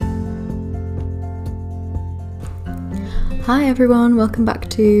Hi everyone, welcome back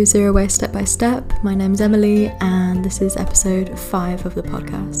to Zero Waste Step by Step. My name's Emily and this is episode 5 of the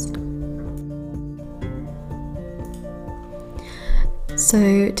podcast.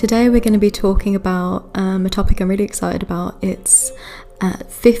 So today we're going to be talking about a topic I'm really excited about. It's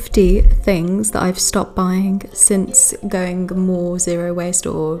 50 things that I've stopped buying since going more zero waste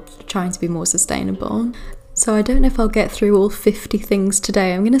or trying to be more sustainable. So I don't know if I'll get through all 50 things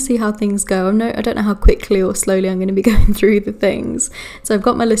today. I'm going to see how things go. I don't know how quickly or slowly I'm going to be going through the things. So I've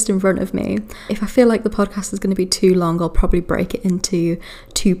got my list in front of me. If I feel like the podcast is going to be too long, I'll probably break it into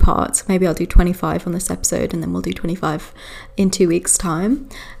 2 parts. Maybe I'll do 25 on this episode and then we'll do 25 in 2 weeks' time.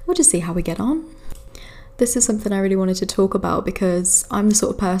 We'll just see how we get on. This is something I really wanted to talk about because I'm the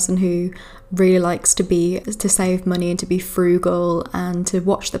sort of person who really likes to save money and to be frugal and to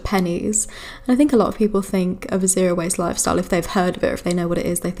watch the pennies. And I think a lot of people think of a zero waste lifestyle, if they've heard of it or if they know what it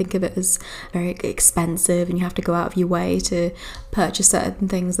is, they think of it as very expensive and you have to go out of your way to purchase certain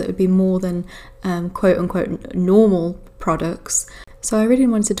things that would be more than quote unquote normal products. So I really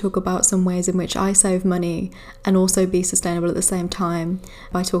wanted to talk about some ways in which I save money and also be sustainable at the same time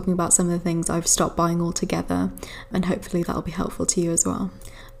by talking about some of the things I've stopped buying altogether, and hopefully that'll be helpful to you as well.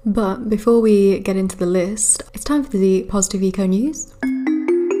 But before we get into the list, it's time for the Positive Eco News.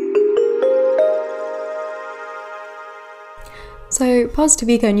 So Positive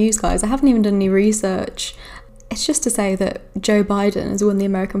Eco News, guys, I haven't even done any research. It's just to say that Joe Biden has won the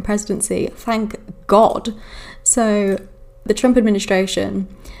American presidency. Thank God. So the Trump administration,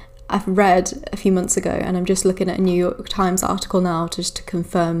 I've read a few months ago, and I'm just looking at a New York Times article now just to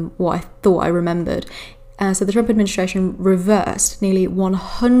confirm what I thought I remembered. So the Trump administration reversed nearly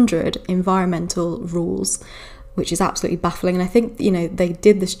 100 environmental rules, which is absolutely baffling. And I think, they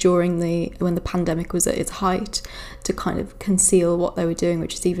did this during when the pandemic was at its height to kind of conceal what they were doing,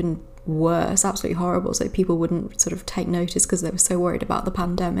 which is even worse, absolutely horrible. So people wouldn't sort of take notice because they were so worried about the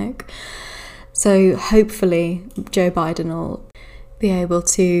pandemic. So hopefully Joe Biden will be able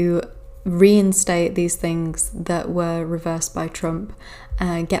to reinstate these things that were reversed by Trump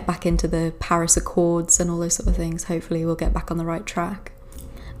and get back into the Paris Accords and all those sort of things. Hopefully we'll get back on the right track.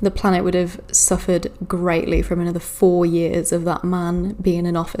 The planet would have suffered greatly from another 4 years of that man being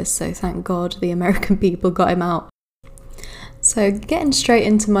in office. So thank God the American people got him out. So getting straight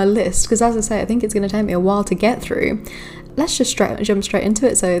into my list, because as I say, I think it's going to take me a while to get through. Let's just jump straight into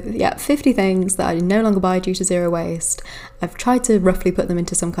it. So yeah, 50 things that I no longer buy due to zero waste. I've tried to roughly put them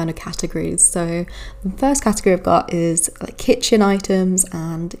into some kind of categories. So the first category I've got is like kitchen items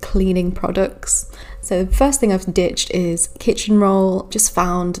and cleaning products. So the first thing I've ditched is kitchen roll. Just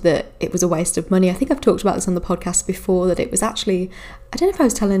found that it was a waste of money. I think I've talked about this on the podcast before, that it was actually, I don't know if I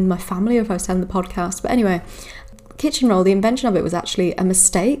was telling my family or if I was telling the podcast, but anyway, kitchen roll, the invention of it was actually a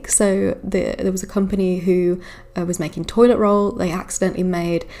mistake. So there was a company who was making toilet roll. They accidentally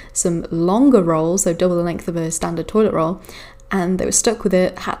made some longer rolls, so double the length of a standard toilet roll, and they were stuck with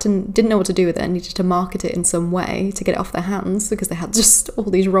it, didn't know what to do with it, and needed to market it in some way to get it off their hands because they had just all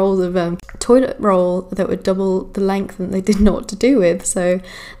these rolls of toilet roll that were double the length and they didn't know what to do with. So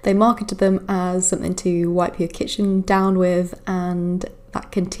they marketed them as something to wipe your kitchen down with, and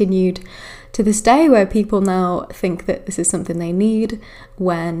that continued to this day, where people now think that this is something they need,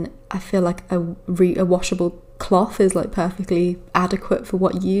 when I feel like a washable cloth is like perfectly adequate for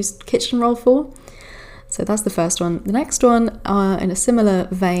what you use kitchen roll for. So that's the first one. The next one, in a similar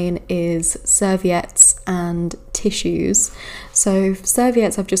vein, is serviettes and tissues. So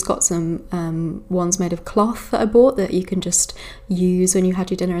serviettes, I've just got some ones made of cloth that I bought that you can just use when you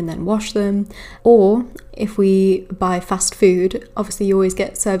had your dinner and then wash them. Or if we buy fast food, obviously you always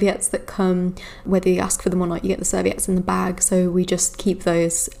get serviettes that come, whether you ask for them or not, you get the serviettes in the bag. So we just keep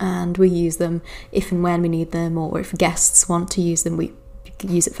those and we use them if and when we need them, or if guests want to use them, we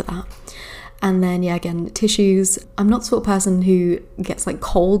use it for that. And then, yeah, again, tissues. I'm not the sort of person who gets like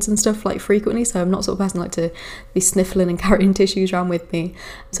colds and stuff like frequently, so I'm not the sort of person who like to be sniffling and carrying tissues around with me.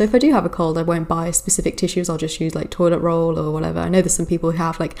 So if I do have a cold, I won't buy specific tissues. I'll just use like toilet roll or whatever. I know there's some people who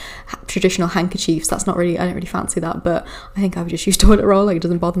have like traditional handkerchiefs. I don't really fancy that, but I think I would just use toilet roll. Like, it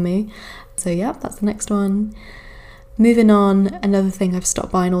doesn't bother me. So yeah, that's the next one. Moving on, another thing I've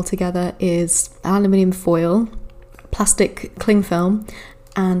stopped buying altogether is aluminium foil, plastic cling film,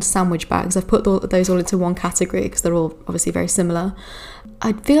 and sandwich bags. I've put those all into one category because they're all obviously very similar.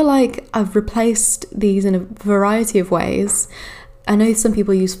 I feel like I've replaced these in a variety of ways. I know some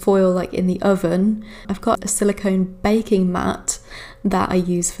people use foil like in the oven. I've got a silicone baking mat that I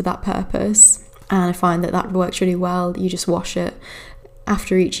use for that purpose, and I find that works really well. You just wash it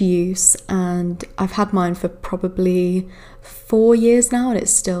after each use, and I've had mine for probably 4 years now and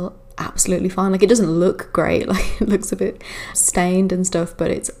it's still absolutely fine. Like, it doesn't look great, like it looks a bit stained and stuff,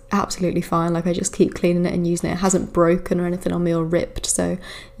 but it's absolutely fine. Like, I just keep cleaning it and using it. It hasn't broken or anything on me or ripped, so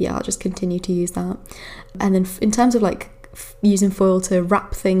yeah, I'll just continue to use that. And then in terms of like using foil to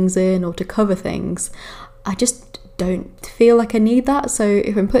wrap things in or to cover things, I just don't feel like I need that. So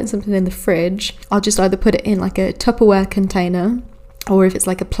if I'm putting something in the fridge, I'll just either put it in like a Tupperware container, or if it's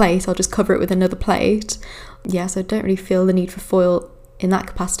like a plate, I'll just cover it with another plate. Yeah, so I don't really feel the need for foil in that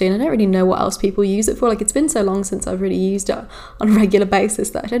capacity, and I don't really know what else people use it for. Like, it's been so long since I've really used it on a regular basis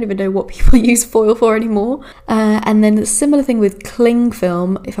that I don't even know what people use foil for anymore. And then the similar thing with cling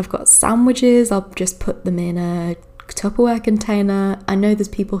film. If I've got sandwiches, I'll just put them in a Tupperware container. I know there's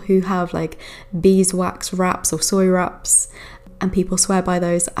people who have like beeswax wraps or soy wraps, and people swear by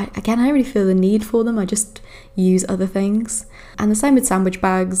those. I don't really feel the need for them. I just use other things. And the same with sandwich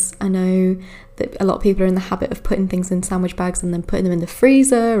bags. I know that a lot of people are in the habit of putting things in sandwich bags and then putting them in the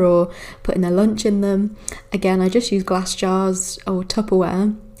freezer or putting their lunch in them. Again, I just use glass jars or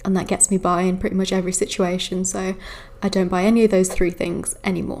Tupperware, and that gets me by in pretty much every situation. So I don't buy any of those three things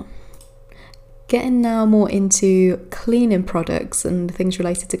anymore. Getting now more into cleaning products and things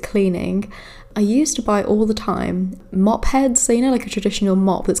related to cleaning, I used to buy all the time mop heads. So, you know, like a traditional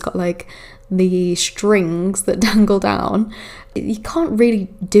mop that's got like the strings that dangle down. You can't really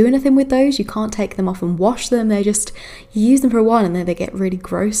do anything with those. You can't take them off and wash them. They just, you use them for a while and then they get really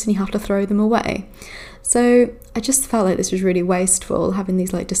gross and you have to throw them away. So I just felt like this was really wasteful, having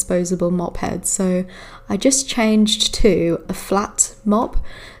these like disposable mop heads. So I just changed to a flat mop.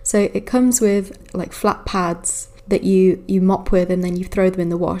 So it comes with like flat pads that you mop with, and then you throw them in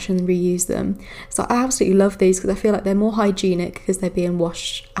the wash and reuse them. So I absolutely love these because I feel like they're more hygienic because they're being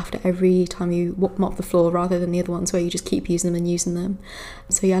washed after every time you mop the floor, rather than the other ones where you just keep using them and using them.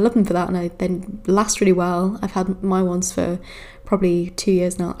 So yeah, I love them for that, and they last really well. I've had my ones for probably 2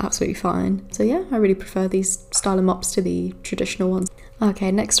 years now, absolutely fine. So yeah, I really prefer these style of mops to the traditional ones.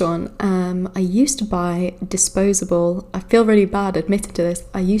 Okay, next one. I used to buy disposable, I feel really bad admitting to this,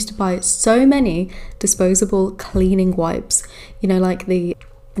 I used to buy so many disposable cleaning wipes, you know, like the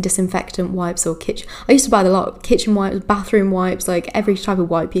disinfectant wipes or kitchen, I used to buy a lot, kitchen wipes, bathroom wipes, like every type of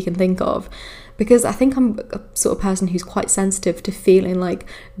wipe you can think of, because I think I'm a sort of person who's quite sensitive to feeling like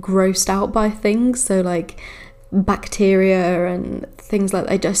grossed out by things. So like bacteria and things like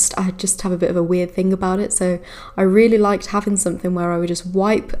that, I just have a bit of a weird thing about it. So I really liked having something where I would just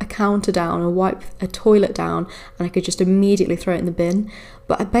wipe a counter down or wipe a toilet down and I could just immediately throw it in the bin.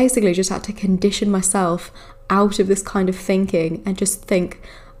 But I basically just had to condition myself out of this kind of thinking and just think,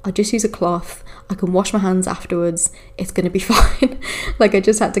 I'll just use a cloth, I can wash my hands afterwards, it's going to be fine. Like, I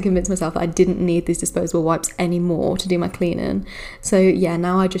just had to convince myself that I didn't need these disposable wipes anymore to do my cleaning. So yeah,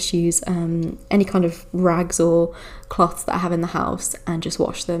 now I just use any kind of rags or cloths that I have in the house and just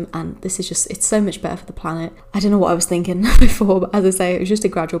wash them, and this is just, it's so much better for the planet. I don't know what I was thinking before, but as I say, it was just a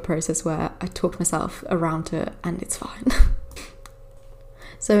gradual process where I talked myself around to it and it's fine.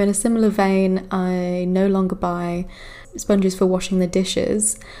 So in a similar vein, I no longer buy sponges for washing the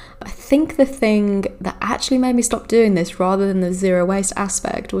dishes. I think the thing that actually made me stop doing this, rather than the zero waste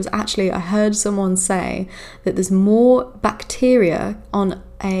aspect, was actually I heard someone say that there's more bacteria on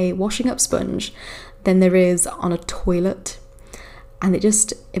a washing up sponge than there is on a toilet. And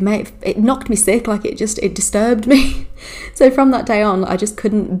it knocked me sick, like it disturbed me. So from that day on, I just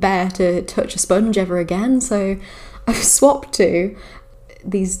couldn't bear to touch a sponge ever again. So I've swapped to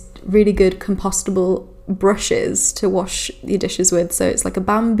these really good compostable brushes to wash your dishes with. So it's like a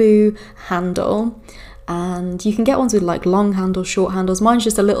bamboo handle, and you can get ones with like long handles, short handles. Mine's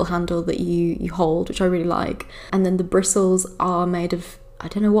just a little handle that you hold, which I really like. And then the bristles are made of, I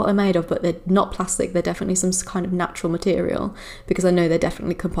don't know what they're made of, but they're not plastic. They're definitely some kind of natural material, because I know they're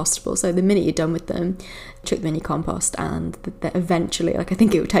definitely compostable. So the minute you're done with them, chuck them in your compost, and they're eventually, like, I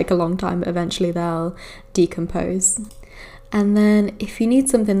think it would take a long time, but eventually they'll decompose. And then if you need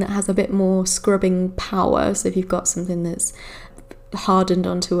something that has a bit more scrubbing power, so if you've got something that's hardened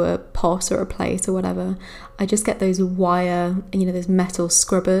onto a pot or a plate or whatever, I just get those wire, those metal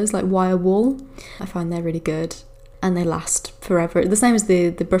scrubbers, like wire wool. I find they're really good and they last forever. The same as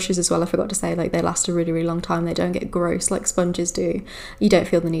the brushes as well, I forgot to say, like, they last a really, really long time. They don't get gross like sponges do. You don't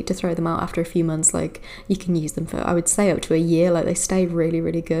feel the need to throw them out after a few months. Like, you can use them for, I would say, up to a year. Like, they stay really,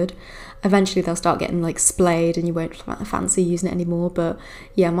 really good. Eventually they'll start getting like splayed and you won't fancy using it anymore, but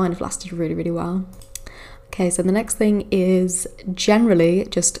yeah, mine have lasted really, really well. Okay, so the next thing is generally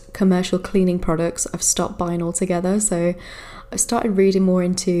just commercial cleaning products I've stopped buying altogether. So I started reading more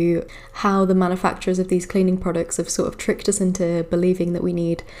into how the manufacturers of these cleaning products have sort of tricked us into believing that we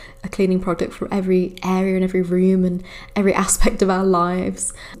need a cleaning product for every area and every room and every aspect of our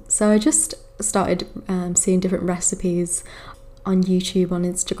lives. So I just started seeing different recipes on YouTube, on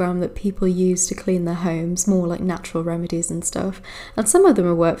Instagram, that people use to clean their homes, more like natural remedies and stuff. And some of them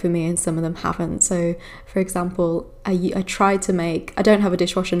have worked for me and some of them haven't. So for example, I tried to make, I don't have a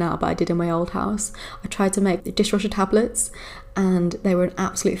dishwasher now, but I did in my old house. I tried to make the dishwasher tablets and they were an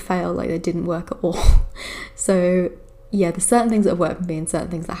absolute fail, like they didn't work at all. So yeah, there's certain things that have worked for me and certain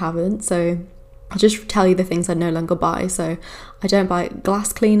things that haven't. So I'll just tell you the things I no longer buy. So I don't buy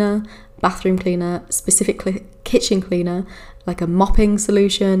glass cleaner, bathroom cleaner, specifically kitchen cleaner, like a mopping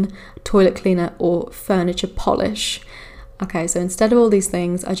solution, toilet cleaner, or furniture polish. Okay, so instead of all these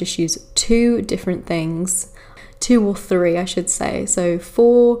things, I just use 2 different things, 2 or 3 I should say. So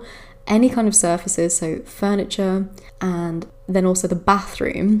for any kind of surfaces, so furniture and then also the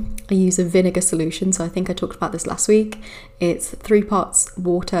bathroom, I use a vinegar solution. So I think I talked about this last week. It's 3 parts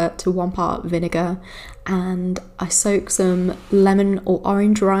water to 1 part vinegar, and I soak some lemon or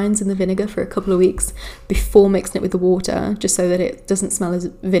orange rinds in the vinegar for a couple of weeks before mixing it with the water, just so that it doesn't smell as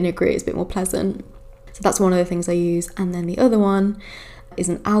vinegary, it's a bit more pleasant. So that's one of the things I use. And then the other one is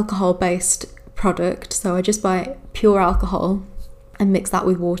an alcohol-based product. So I just buy pure alcohol and mix that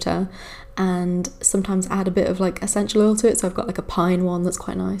with water, and sometimes add a bit of like essential oil to it. So I've got like a pine one that's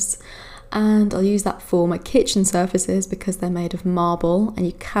quite nice, and I'll use that for my kitchen surfaces because they're made of marble, and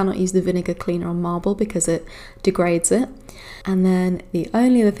you cannot use the vinegar cleaner on marble because it degrades it. And then the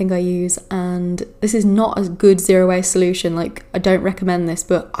only other thing I use, and this is not a good zero waste solution, like I don't recommend this,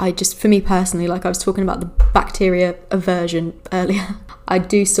 but I just, for me personally, like I was talking about the bacteria aversion earlier, I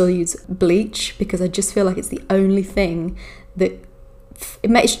do still use bleach because I just feel like it's the only thing that,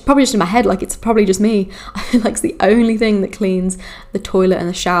 it's probably just in my head, like it's probably just me, I feel like it's the only thing that cleans the toilet and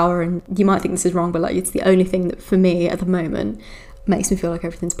the shower. And you might think this is wrong, but like it's the only thing that for me at the moment makes me feel like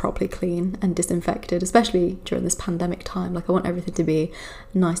everything's properly clean and disinfected, especially during this pandemic time. Like I want everything to be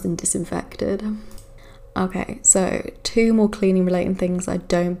nice and disinfected. Okay, so 2 more cleaning related things I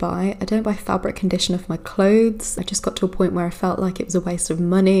don't buy. I don't buy fabric conditioner for my clothes. I just got to a point where I felt like it was a waste of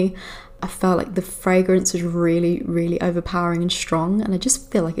money. I felt like the fragrance was really, really overpowering and strong, and I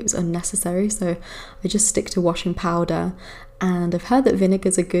just feel like it was unnecessary. So I just stick to washing powder. And I've heard that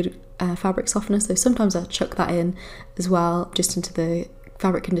vinegar's a good fabric softener, so sometimes I'll chuck that in as well, just into the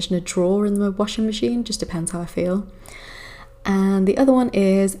fabric conditioner drawer in the washing machine. Just depends how I feel. And the other one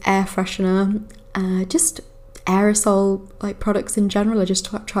is air freshener. Just aerosol like products in general I just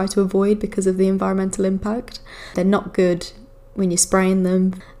try to avoid because of the environmental impact. They're not good when you're spraying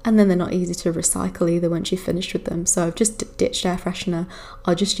them, and then they're not easy to recycle either once you've finished with them. So I've just ditched air freshener.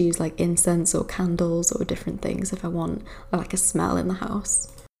 I'll just use like incense or candles or different things if I want like a smell in the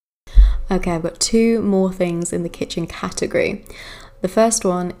house. Okay, I've got 2 more things in the kitchen category. The first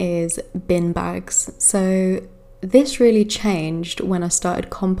one is bin bags. So this really changed when I started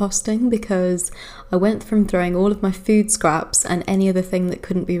composting, because I went from throwing all of my food scraps and any other thing that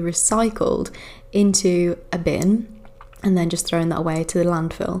couldn't be recycled into a bin and then just throwing that away to the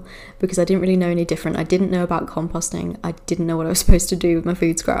landfill, because I didn't really know any different. I didn't know about composting. I didn't know what I was supposed to do with my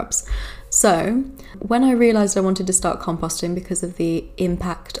food scraps. So when I realised I wanted to start composting because of the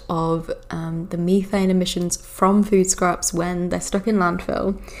impact of the methane emissions from food scraps when they're stuck in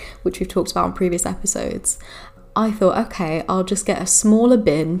landfill, which we've talked about in previous episodes, I thought, okay, I'll just get a smaller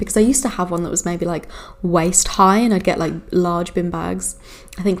bin, because I used to have one that was maybe like waist high, and I'd get like large bin bags.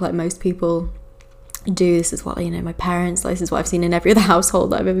 I think like most people do, this is what, you know, my parents, this is what I've seen in every other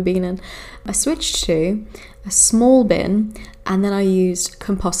household that I've ever been in. I switched to a small bin, and then I used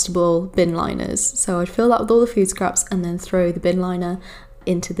compostable bin liners. So I'd fill that with all the food scraps and then throw the bin liner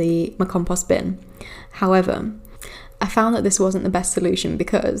into my compost bin. However, I found that this wasn't the best solution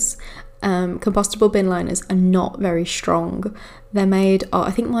because compostable bin liners are not very strong. They're made, I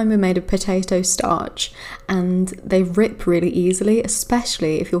think mine were made of potato starch, and they rip really easily,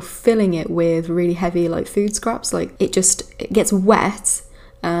 especially if you're filling it with really heavy like food scraps. Like it gets wet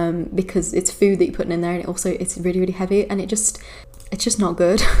because it's food that you're putting in there, and it's really, really heavy, and it's just not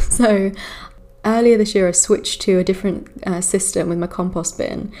good. So earlier this year I switched to a different system with my compost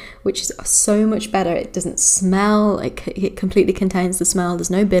bin, which is so much better. It doesn't smell, it completely contains the smell, there's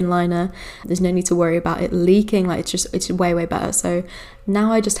no bin liner, there's no need to worry about it leaking, like it's way better. So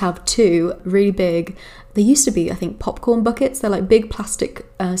now I just have 2 really big, they used to be I think popcorn buckets, they're like big plastic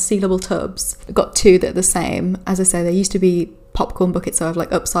sealable tubs. I've got 2 that are the same. As I say, they used to be popcorn buckets, so I've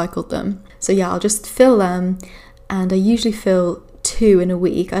like upcycled them. So yeah, I'll just fill them, and I usually fill 2 in a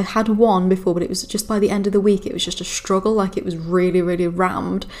week. I had 1 before, but it was just by the end of the week it was just a struggle, like it was really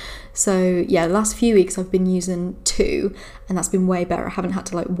rammed. So yeah, the last few weeks I've been using 2, and that's been way better. I haven't had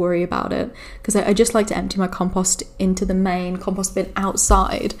to like worry about it, because I just like to empty my compost into the main compost bin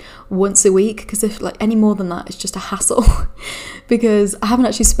outside once a week, because if like any more than that it's just a hassle. Because I haven't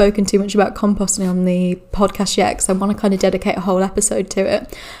actually spoken too much about composting on the podcast yet, because I want to kind of dedicate a whole episode to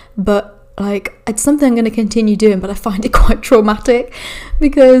it, but like it's something I'm going to continue doing, but I find it quite traumatic,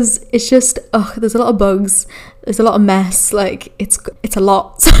 because it's just there's a lot of bugs, there's a lot of mess, like it's a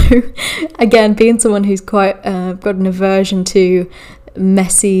lot. So again, being someone who's quite got an aversion to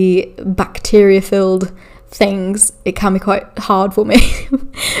messy bacteria filled things, it can be quite hard for me.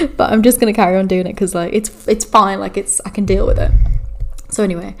 But I'm just going to carry on doing it, because like it's fine, like I can deal with it. So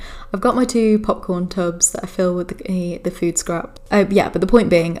anyway, I've got my 2 popcorn tubs that I fill with the food scrap. Yeah, but the point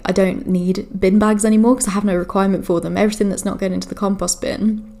being, I don't need bin bags anymore, because I have no requirement for them. Everything that's not going into the compost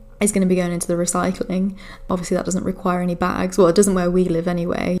bin is going to be going into the recycling. Obviously that doesn't require any bags. Well, it doesn't where we live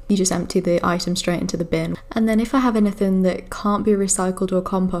anyway. You just empty the item straight into the bin. And then if I have anything that can't be recycled or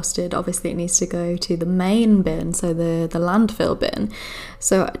composted, obviously it needs to go to the main bin, so the landfill bin.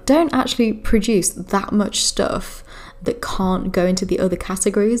 So I don't actually produce that much stuff that can't go into the other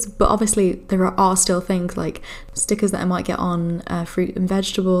categories, but obviously there are still things like stickers that I might get on fruit and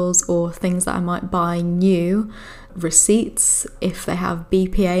vegetables, or things that I might buy new, receipts if they have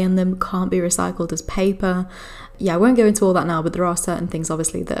BPA in them can't be recycled as paper. Yeah, I won't go into all that now, but there are certain things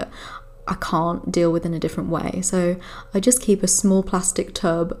obviously that I can't deal with in a different way. So I just keep a small plastic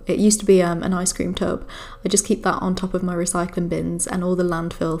tub. It used to be an ice cream tub. I just keep that on top of my recycling bins, and all the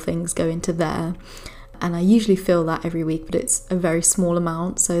landfill things go into there. And I usually fill that every week, but it's a very small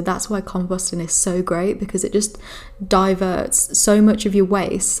amount. So that's why composting is so great, because it just diverts so much of your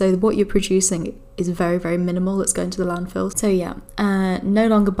waste. So what you're producing is very minimal that's going to the landfill. So yeah, no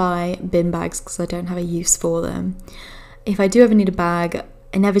longer buy bin bags, because I don't have a use for them. If I do ever need a bag,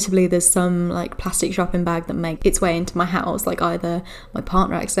 inevitably there's some like plastic shopping bag that makes its way into my house. Like either my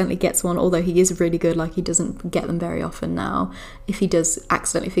partner accidentally gets one, although he is really good, like he doesn't get them very often now. If he does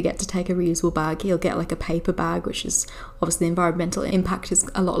accidentally forget to take a reusable bag, he'll get like a paper bag, which is obviously the environmental impact is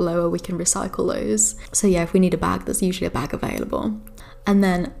a lot lower, we can recycle those. So yeah, if we need a bag, there's usually a bag available. And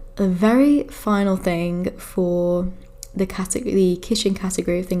then the very final thing for the kitchen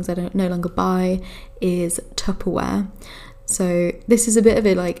category of things I don't no longer buy is Tupperware. So this is a bit of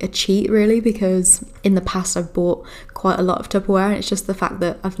a cheat really, because in the past I've bought quite a lot of Tupperware, and it's just the fact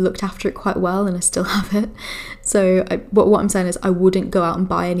that I've looked after it quite well and I still have it. So what I'm saying is I wouldn't go out and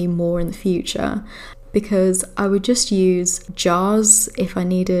buy any more in the future, because I would just use jars if I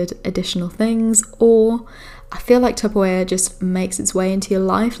needed additional things, or I feel like Tupperware just makes its way into your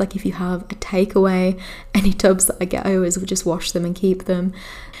life. Like if you have a takeaway, any tubs that I get, I always would just wash them and keep them.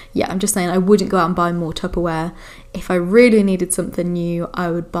 Yeah, I'm just saying I wouldn't go out and buy more Tupperware. If I really needed something new, I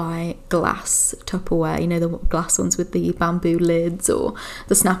would buy glass Tupperware, you know, the glass ones with the bamboo lids or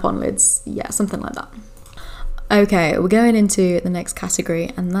the snap-on lids. Yeah, something like that. Okay, we're going into the next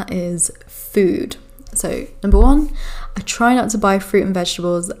category, and that is food. So number 1, I try not to buy fruit and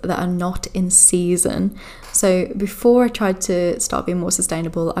vegetables that are not in season. So before I tried to start being more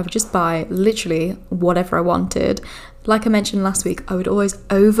sustainable, I would just buy literally whatever I wanted. Like I mentioned last week, I would always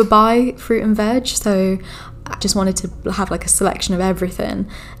overbuy fruit and veg, so I just wanted to have like a selection of everything.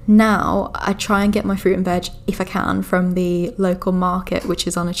 Now I try and get my fruit and veg, if I can, from the local market, which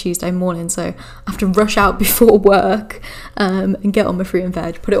is on a Tuesday morning, so I have to rush out before work and get on my fruit and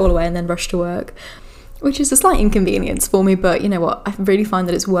veg, put it all away and then rush to work, which is a slight inconvenience for me, but you know what, I really find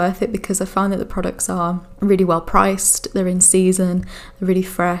that it's worth it, because I find that the products are really well priced, they're in season, they're really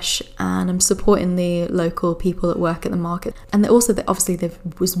fresh, and I'm supporting the local people that work at the market. And also, obviously there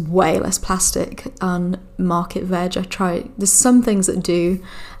was way less plastic on market veg. There's some things that do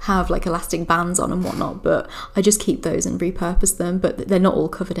have like elastic bands on and whatnot, but I just keep those and repurpose them, but they're not all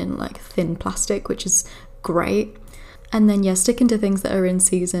covered in like thin plastic, which is great. And then yeah, sticking to things that are in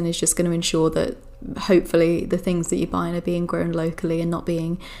season is just going to ensure that hopefully the things that you're buying are being grown locally and not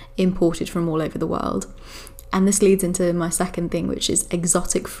being imported from all over the world. And this leads into my second thing, which is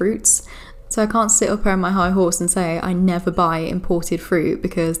exotic fruits. So I can't sit up here on my high horse and say I never buy imported fruit,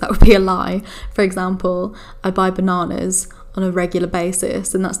 because that would be a lie. For example, I buy bananas on a regular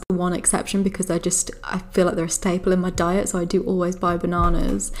basis, and that's the one exception because I feel like they're a staple in my diet, so I do always buy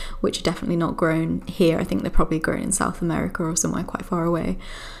bananas, which are definitely not grown here. I think they're probably grown in South America or somewhere quite far away.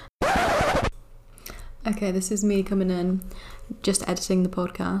 Okay, this is me coming in, just editing the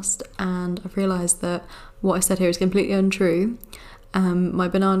podcast, and I've realised that what I said here is completely untrue. My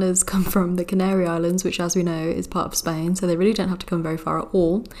bananas come from the Canary Islands, which, as we know, is part of Spain, so they really don't have to come very far at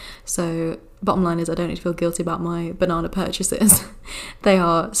all. So bottom line is, I don't need to feel guilty about my banana purchases. They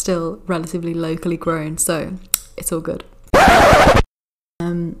are still relatively locally grown, so it's all good.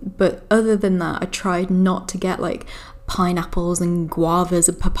 But other than that, I tried not to get like pineapples and guavas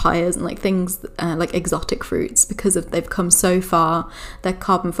and papayas and like things like exotic fruits, because they've come so far, their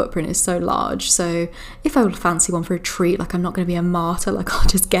carbon footprint is so large. So if I would fancy one for a treat, like, I'm not going to be a martyr, like I'll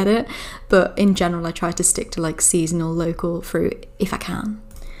just get it. But in general, I try to stick to like seasonal local fruit if I can.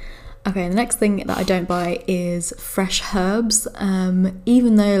 Okay, the next thing that I don't buy is fresh herbs.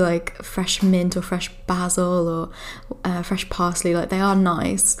 Even though like fresh mint or fresh basil or fresh parsley, like, they are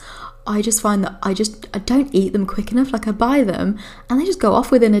nice, I just find that I don't eat them quick enough. Like, I buy them and they just go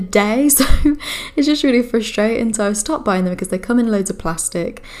off within a day, so it's just really frustrating. So I've stopped buying them because they come in loads of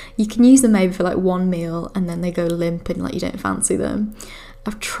plastic. You can use them maybe for like one meal and then they go limp and like you don't fancy them.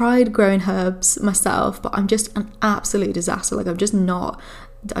 I've tried growing herbs myself, but I'm just an absolute disaster. Like, I'm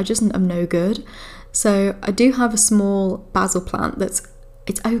no good. So I do have a small basil plant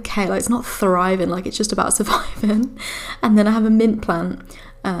it's okay, like, it's not thriving, like, it's just about surviving. And then I have a mint plant.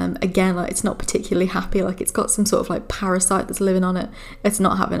 Again, like, it's not particularly happy, like, it's got some sort of like parasite that's living on it. It's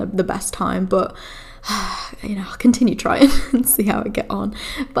not having the best time, but you know, I'll continue trying and see how I get on.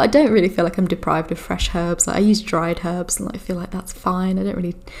 But I don't really feel like I'm deprived of fresh herbs. Like, I use dried herbs and I feel like that's fine. I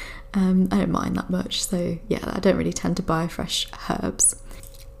don't mind that much. So yeah, I don't really tend to buy fresh herbs.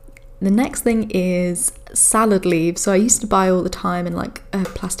 The next thing is salad leaves. So I used to buy all the time in like a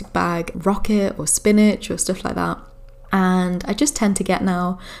plastic bag, rocket or spinach or stuff like that. And I just tend to get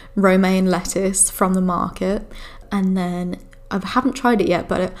now romaine lettuce from the market. And then I haven't tried it yet,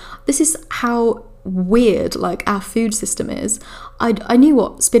 but this is how weird like our food system is. I knew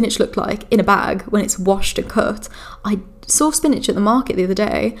what spinach looked like in a bag when it's washed and cut. I saw spinach at the market the other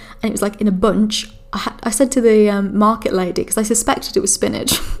day and it was like in a bunch. I said to the market lady, because I suspected it was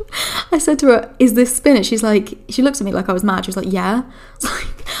spinach, I said to her, "Is this spinach?" She looked at me like I was mad. She was like, "Yeah." It's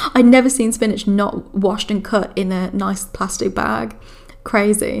like, I'd never seen spinach not washed and cut in a nice plastic bag.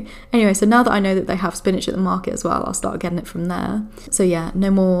 Crazy. Anyway, so now that I know that they have spinach at the market as well, I'll start getting it from there. So yeah,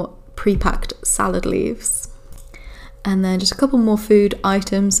 no more pre-packed salad leaves. And then just a couple more food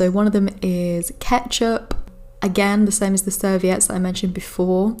items. So one of them is ketchup. Again, the same as the serviettes that I mentioned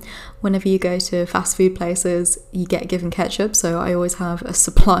before. Whenever you go to fast food places, you get given ketchup, so I always have a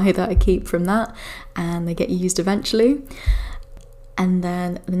supply that I keep from that, and they get used eventually. And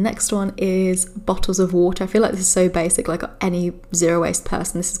then the next one is bottles of water. I feel like this is so basic, like any zero waste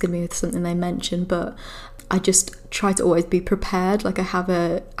person, this is going to be something they mention, but I just try to always be prepared. Like, I have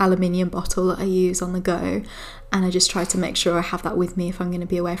a aluminium bottle that I use on the go, and I just try to make sure I have that with me if I'm going to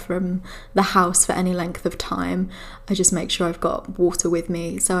be away from the house for any length of time. I just make sure I've got water with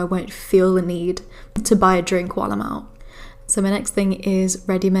me so I won't feel the need to buy a drink while I'm out. So my next thing is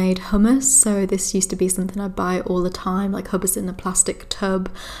ready-made hummus. So this used to be something I buy all the time, like hummus in a plastic tub.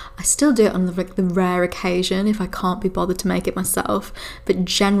 I still do it on the rare occasion if I can't be bothered to make it myself, but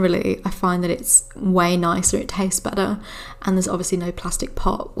generally I find that it's way nicer, it tastes better, and there's obviously no plastic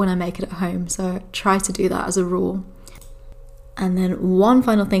pot when I make it at home, so I try to do that as a rule. And then one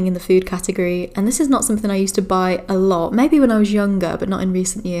final thing in the food category, and this is not something I used to buy a lot, maybe when I was younger, but not in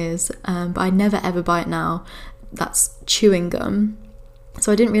recent years, but I never ever buy it now. That's chewing gum.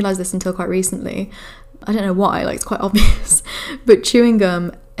 So I didn't realise this until quite recently. I don't know why, like, it's quite obvious, but chewing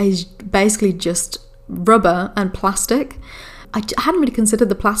gum is basically just rubber and plastic. I hadn't really considered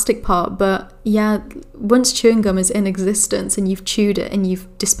the plastic part, but yeah, once chewing gum is in existence and you've chewed it and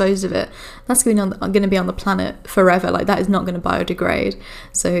you've disposed of it, that's going to be on the planet forever. Like, that is not going to biodegrade.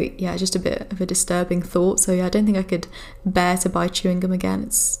 So yeah, just a bit of a disturbing thought. So yeah, I don't think I could bear to buy chewing gum again.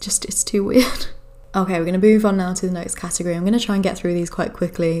 It's too weird. Okay, we're going to move on now to the next category. I'm going to try and get through these quite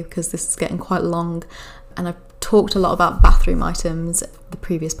quickly because this is getting quite long, and I've talked a lot about bathroom items the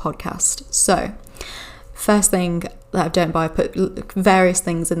previous podcast. So first thing that I don't buy, I put various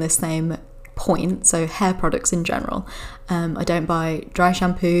things in this same point, so hair products in general. I don't buy dry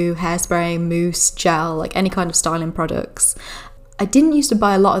shampoo, hairspray, mousse, gel, like any kind of styling products. I didn't used to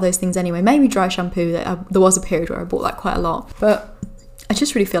buy a lot of those things anyway. Maybe dry shampoo, there was a period where I bought that quite a lot, but I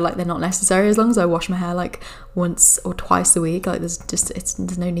just really feel like they're not necessary. As long as I wash my hair like once or twice a week, like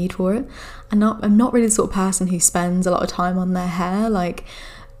there's no need for it. I'm not really the sort of person who spends a lot of time on their hair. Like,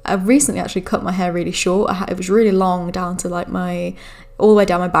 I've recently actually cut my hair really short. It was really long, down to like all the way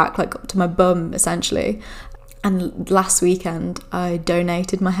down my back, like to my bum essentially. And last weekend I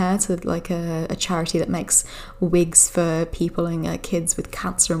donated my hair to like a charity that makes wigs for people and kids with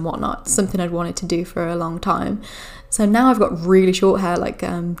cancer and whatnot, something I'd wanted to do for a long time. So now I've got really short hair, like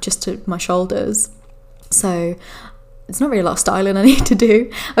just to my shoulders. So it's not really a lot of styling I need to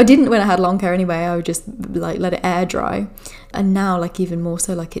do. I didn't when I had long hair anyway. I would just like let it air dry. And now, like, even more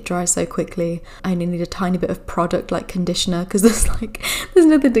so, like, it dries so quickly. I only need a tiny bit of product like conditioner, because there's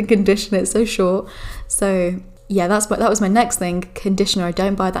nothing to condition it. It's so short. So yeah, that was my next thing, conditioner. I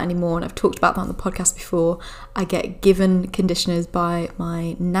don't buy that anymore, and I've talked about that on the podcast before. I get given conditioners by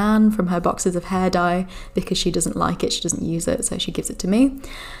my nan from her boxes of hair dye, because she doesn't like it, she doesn't use it, so she gives it to me.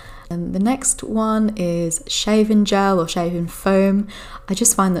 And the next one is shaving gel or shaving foam. I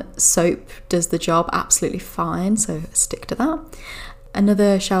just find that soap does the job absolutely fine, so I stick to that.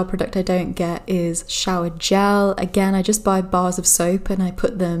 Another shower product I don't get is shower gel. Again, I just buy bars of soap and I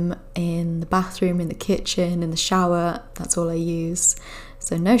put them in the bathroom, in the kitchen, in the shower. That's all I use.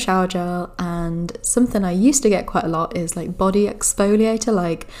 So no shower gel. And something I used to get quite a lot is like body exfoliator,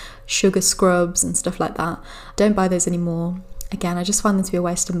 like sugar scrubs and stuff like that. Don't buy those anymore. Again, I just find them to be a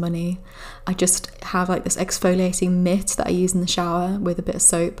waste of money. I just have like this exfoliating mitt that I use in the shower with a bit of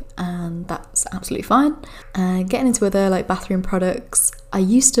soap, and that's absolutely fine. Getting into other like bathroom products, I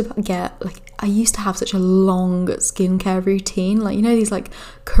used to have such a long skincare routine, like, you know, these like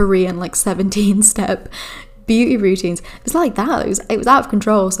Korean like 17-step beauty routines. It's like that. It was out of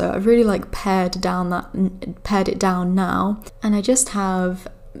control. So I've really like pared it down now, and I just have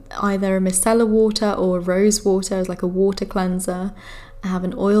either a micellar water or rose water as like a water cleanser. I have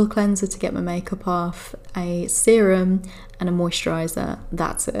an oil cleanser to get my makeup off, a serum, and a moisturizer.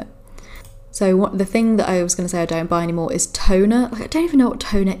 That's it. So the thing that I was going to say I don't buy anymore is toner. Like, I don't even know what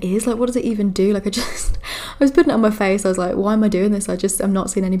toner is. Like, what does it even do? Like, I was putting it on my face. I was like, why am I doing this? I'm not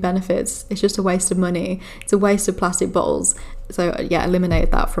seeing any benefits. It's just a waste of money. It's a waste of plastic bottles. So yeah,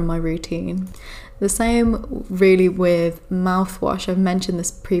 eliminated that from my routine. The same really with mouthwash. I've mentioned this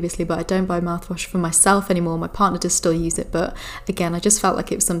previously, but I don't buy mouthwash for myself anymore. My partner does still use it, but again, I just felt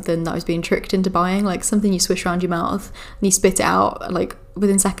like it was something that I was being tricked into buying, like something you swish around your mouth and you spit it out, like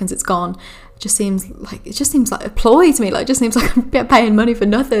within seconds it's gone. It just seems like a ploy to me. Like, it just seems like I'm paying money for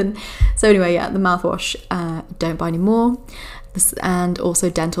nothing. So anyway, yeah, the mouthwash, don't buy anymore. And also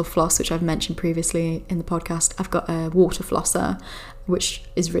dental floss, which I've mentioned previously in the podcast. I've got a water flosser, which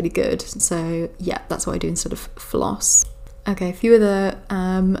is really good. So yeah, that's what I do instead of floss. Okay, a few other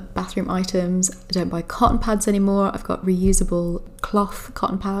bathroom items. I don't buy cotton pads anymore. I've got reusable cloth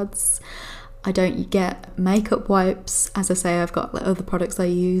cotton pads. I don't get makeup wipes. As I say, I've got like other products I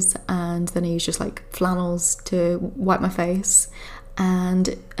use, and then I use just like flannels to wipe my face.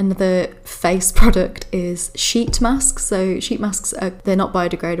 And another face product is sheet masks. So sheet masks, they're not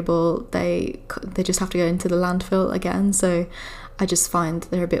biodegradable. They just have to go into the landfill again. So I just find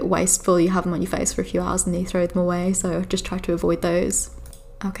they're a bit wasteful. You have them on your face for a few hours and then you throw them away. So I just try to avoid those.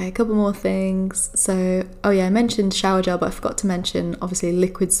 Okay, a couple more things. So, oh yeah, I mentioned shower gel, but I forgot to mention, obviously,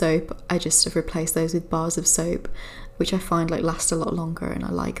 liquid soap. I just have replaced those with bars of soap, which I find like last a lot longer and I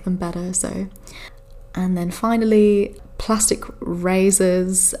like them better. So, and then finally, plastic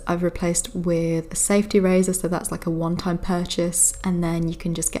razors I've replaced with a safety razor. So that's like a one-time purchase, and then you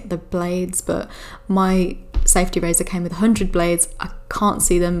can just get the blades. But my safety razor came with 100 blades. I can't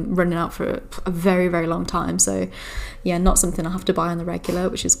see them running out for a very, very long time. So yeah, not something I have to buy on the regular,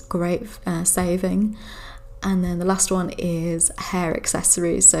 which is great saving. And then the last one is hair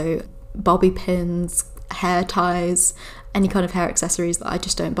accessories. So bobby pins, hair ties, any kind of hair accessories that I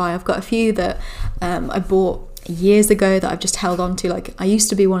just don't buy. I've got a few that I bought years ago that I've just held on to. Like, I used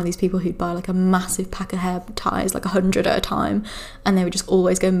to be one of these people who'd buy like a massive pack of hair ties, like 100 at a time, and they would just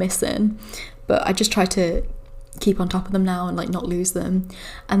always go missing. But I just try to keep on top of them now and like not lose them.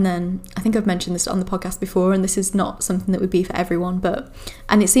 And then I think I've mentioned this on the podcast before, and this is not something that would be for everyone,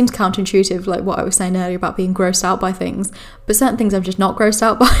 and it seems counterintuitive, like what I was saying earlier about being grossed out by things, but certain things I'm just not grossed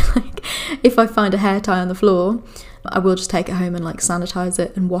out by. Like, if I find a hair tie on the floor, I will just take it home and like sanitize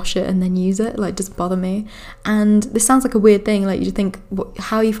it and wash it and then use it. Like, it doesn't bother me. And this sounds like a weird thing, like you think,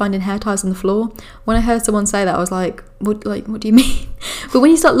 how are you finding hair ties on the floor? When I heard someone say that, I was like, what do you mean? But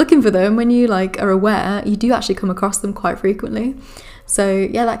when you start looking for them, when you like are aware, you do actually come across them quite frequently. So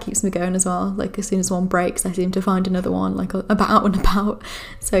yeah, that keeps me going as well. Like, as soon as one breaks, I seem to find another one, like about and about.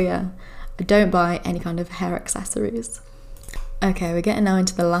 So yeah, I don't buy any kind of hair accessories. Okay, we're getting now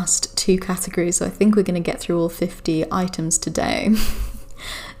into the last two categories, so I think we're going to get through all 50 items today.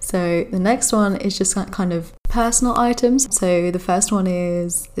 So the next one is just kind of personal items. So the first one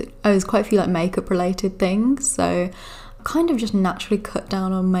is, there's quite a few like makeup related things. So I kind of just naturally cut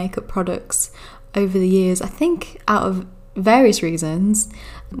down on makeup products over the years, I think out of various reasons.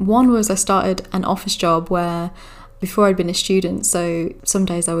 One was I started an office job where before I'd been a student, so some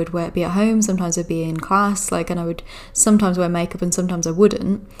days I would be at home, sometimes I'd be in class, and I would sometimes wear makeup and sometimes I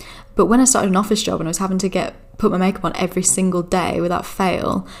wouldn't. But when I started an office job and I was having to put my makeup on every single day without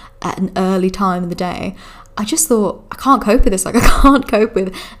fail at an early time in the day, I just thought, I can't cope with this. I can't cope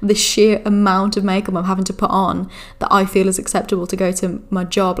with the sheer amount of makeup I'm having to put on that I feel is acceptable to go to my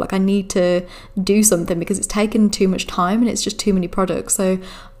job. I need to do something because it's taken too much time and it's just too many products. So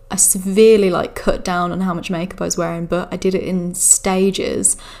I severely cut down on how much makeup I was wearing, but I did it in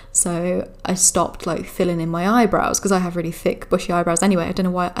stages. So I stopped filling in my eyebrows because I have really thick bushy eyebrows anyway. I don't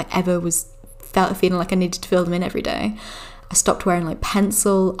know why I ever felt feeling like I needed to fill them in every day. I stopped wearing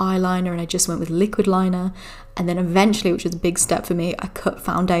pencil eyeliner and I just went with liquid liner. And then eventually, which was a big step for me, I cut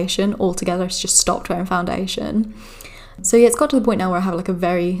foundation altogether. I just stopped wearing foundation. So yeah, it's got to the point now where I have a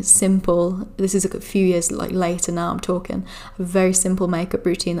very simple, this is a few years later now I'm talking, a very simple makeup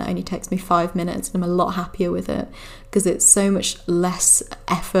routine that only takes me 5 minutes, and I'm a lot happier with it because it's so much less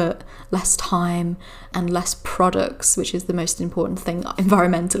effort, less time and less products, which is the most important thing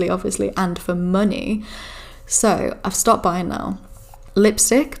environmentally obviously and for money. So I've stopped buying now.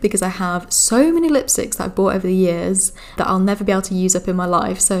 Lipstick, because I have so many lipsticks that I've bought over the years that I'll never be able to use up in my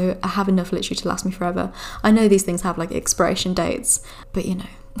life, so I have enough literally to last me forever. I know these things have expiration dates, but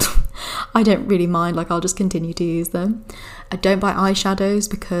I don't really mind, I'll just continue to use them. I don't buy eyeshadows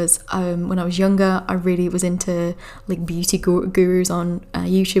because when I was younger I really was into beauty gurus on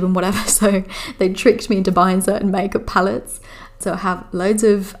YouTube and whatever, so they tricked me into buying certain makeup palettes. So I have loads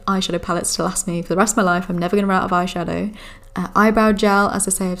of eyeshadow palettes to last me for the rest of my life. I'm never going to run out of eyeshadow. Eyebrow gel, as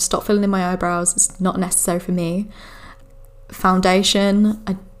I say, I've stopped filling in my eyebrows. It's not necessary for me. Foundation,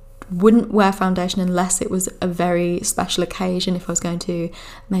 I wouldn't wear foundation unless it was a very special occasion, if I was going to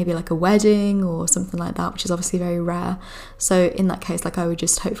maybe a wedding or something like that, which is obviously very rare. So in that case, I would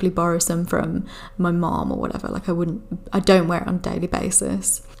just hopefully borrow some from my mom or whatever. I don't wear it on a daily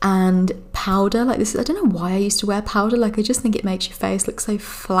basis. And powder, this, I don't know why I used to wear powder. I just think it makes your face look so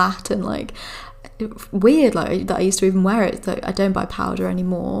flat and weird, that I used to even wear it. So I don't buy powder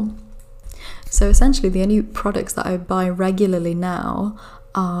anymore. So essentially the only products that I buy regularly now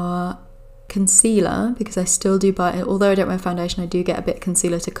are concealer, because I still do buy it, although I don't wear foundation, I do get a bit of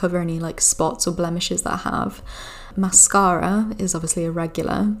concealer to cover any spots or blemishes that I have. Mascara is obviously a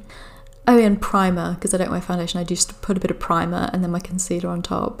regular. Oh, and primer, because I don't wear foundation, I just put a bit of primer and then my concealer on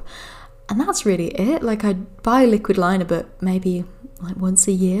top. And that's really it. I buy liquid liner, but maybe once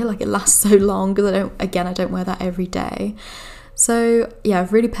a year. It lasts so long because I don't wear that every day. So yeah,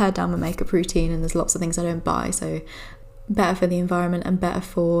 I've really pared down my makeup routine and there's lots of things I don't buy, so better for the environment and better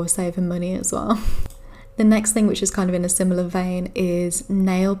for saving money as well. The next thing, which is kind of in a similar vein, is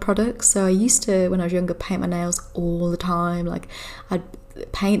nail products. So I used to, when I was younger, paint my nails all the time. I'd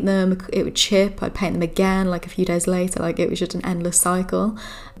paint them, it would chip, I'd paint them again a few days later. It was just an endless cycle.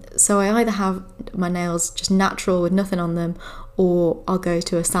 So I either have my nails just natural with nothing on them, or I'll go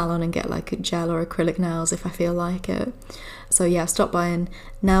to a salon and get a gel or acrylic nails if I feel like it. So yeah, I've stopped buying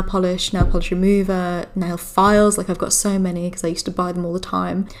nail polish remover, nail files. I've got so many because I used to buy them all the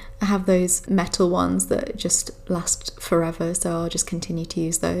time. I have those metal ones that just last forever, so I'll just continue to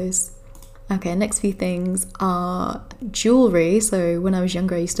use those. Okay, next few things are jewellery. So when I was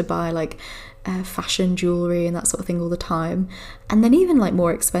younger I used to buy fashion jewellery and that sort of thing all the time, and then even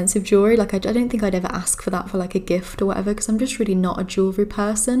more expensive jewellery. I don't think I'd ever ask for that for a gift or whatever, because I'm just really not a jewellery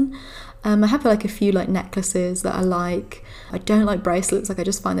person. I have a few necklaces that I like. I don't like bracelets, I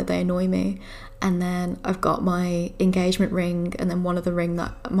just find that they annoy me. And then I've got my engagement ring and then one of the ring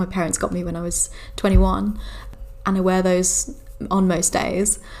that my parents got me when I was 21, and I wear those on most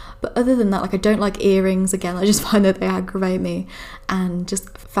days. But other than that, I don't like earrings. Again, I just find that they aggravate me. And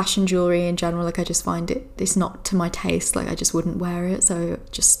just fashion jewellery in general, I just find it's not to my taste. I just wouldn't wear it, so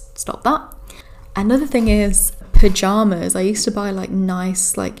just stop that. Another thing is pajamas. I used to buy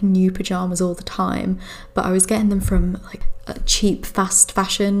nice new pajamas all the time, but I was getting them from cheap fast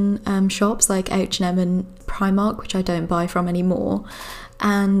fashion shops like H&M and Primark, which I don't buy from anymore.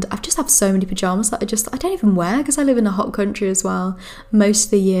 And I've just had so many pajamas that I don't even wear, because I live in a hot country as well. Most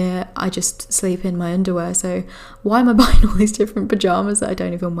of the year I just sleep in my underwear, so why am I buying all these different pajamas that I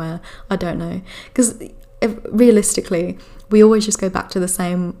don't even wear? I don't know, because realistically we always just go back to the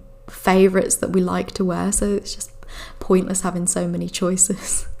same favourites that we like to wear, so it's just pointless having so many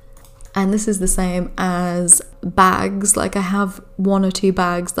choices. And this is the same as bags. Like I have 1 or 2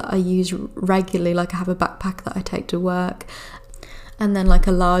 bags that I use regularly. Like I have a backpack that I take to work, and then like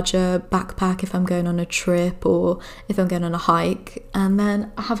a larger backpack if I'm going on a trip or if I'm going on a hike. And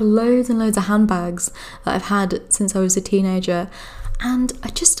then I have loads and loads of handbags that I've had since I was a teenager, and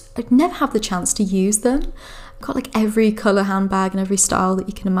I'd never have the chance to use them. I've got like every colour handbag and every style that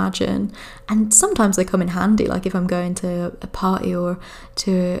you can imagine, and sometimes they come in handy, like if I'm going to a party or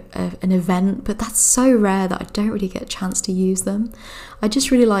to an event, but that's so rare that I don't really get a chance to use them. I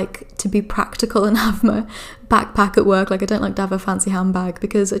just really like to be practical and have my backpack at work. Like I don't like to have a fancy handbag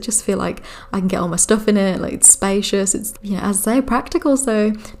because I just feel like I can get all my stuff in it, like it's spacious, it's, you know, as I say, practical.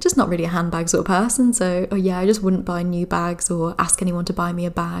 So just not really a handbag sort of person. So yeah, I just wouldn't buy new bags or ask anyone to buy me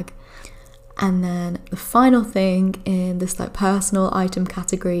a bag. And then the final thing in this like personal item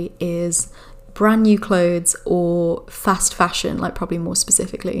category is brand new clothes or fast fashion, like probably more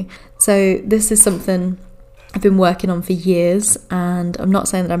specifically. So this is something I've been working on for years, and I'm not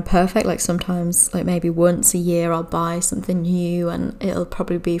saying that I'm perfect. Like sometimes, like maybe once a year I'll buy something new and it'll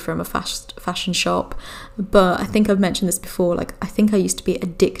probably be from a fast fashion shop. But I think I've mentioned this before, like I think I used to be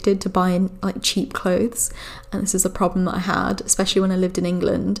addicted to buying like cheap clothes, and this is a problem that I had, especially when I lived in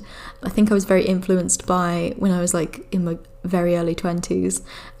England. I think I was very influenced by, when I was like in my very early 20s,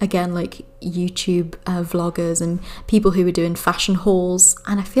 again, like YouTube vloggers and people who were doing fashion hauls,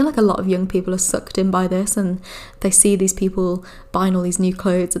 and I feel like a lot of young people are sucked in by this, and they see these people buying all these new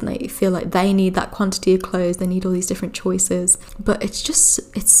clothes and they feel like they need that quantity of clothes, they need all these different choices, but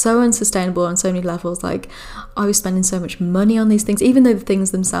it's so unsustainable on so many levels. Like I was spending so much money on these things, even though the things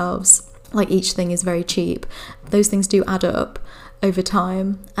themselves, like each thing is very cheap, those things do add up over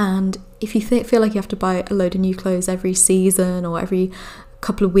time. And if you feel like you have to buy a load of new clothes every season or every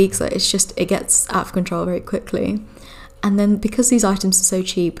couple of weeks, like it gets out of control very quickly. And then because these items are so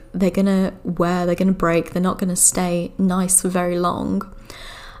cheap, they're gonna wear, they're gonna break, they're not gonna stay nice for very long.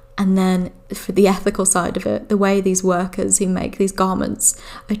 And then for the ethical side of it, the way these workers who make these garments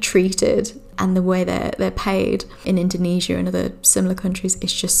are treated and the way they're paid in Indonesia and other similar countries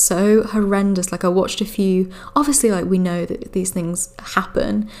is just so horrendous. Like I watched a few, obviously like we know that these things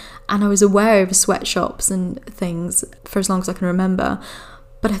happen, and I was aware of sweatshops and things for as long as I can remember,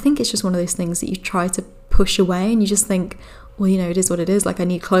 but I think it's just one of those things that you try to push away and you just think, well, you know, it is what it is. Like I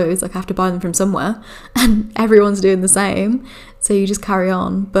need clothes, like I have to buy them from somewhere, and everyone's doing the same, so you just carry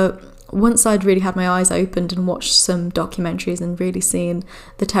on. But once I'd really had my eyes opened and watched some documentaries and really seen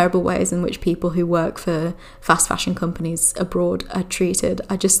the terrible ways in which people who work for fast fashion companies abroad are treated,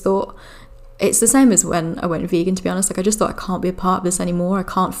 I just thought, it's the same as when I went vegan, to be honest. Like I just thought, I can't be a part of this anymore, I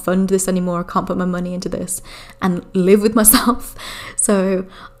can't fund this anymore, I can't put my money into this and live with myself. So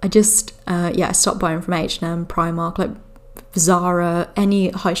I just I stopped buying from H&M, Primark, like Zara, any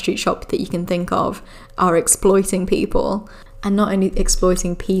high street shop that you can think of are exploiting people, and not only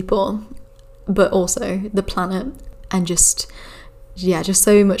exploiting people but also the planet, and just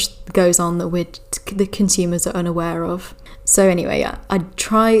so much goes on that the consumers are unaware of. So anyway, I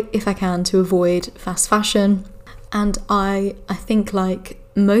try if I can to avoid fast fashion, and I think like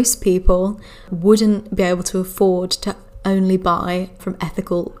most people wouldn't be able to afford to only buy from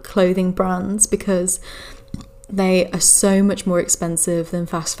ethical clothing brands because they are so much more expensive than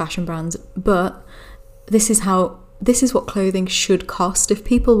fast fashion brands. But this is what clothing should cost. If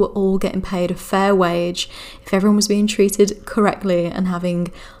people were all getting paid a fair wage, if everyone was being treated correctly and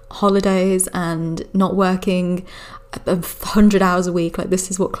having holidays and not working 100 hours a week, like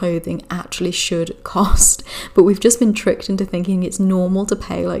this is what clothing actually should cost. But we've just been tricked into thinking it's normal to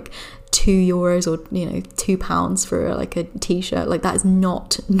pay like €2 or £2 for like a t-shirt. Like that is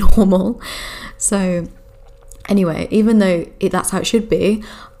not normal. So anyway, even though that's how it should be,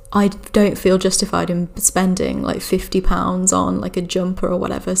 I don't feel justified in spending like £50 on like a jumper or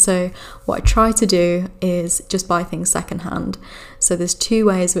whatever. So what I try to do is just buy things secondhand. So there's 2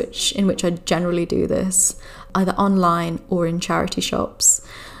 ways in which I generally do this, either online or in charity shops.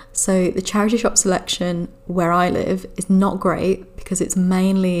 So the charity shop selection where I live is not great because it's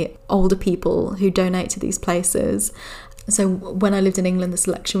mainly older people who donate to these places. So when I lived in England, the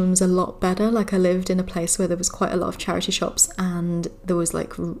selection was a lot better. Like I lived in a place where there was quite a lot of charity shops and there was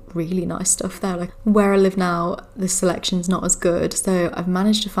like really nice stuff there. Like where I live now, the selection's not as good. So I've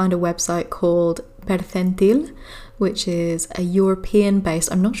managed to find a website called Percentil, which is a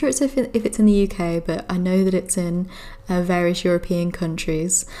European-based, I'm not sure if it's in the UK, but I know that it's in various European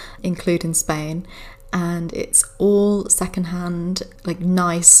countries, including Spain. And it's all secondhand, like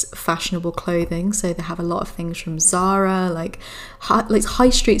nice fashionable clothing. So they have a lot of things from Zara, like high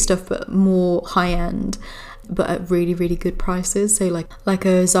street stuff, but more high end. but at really, really good prices. So like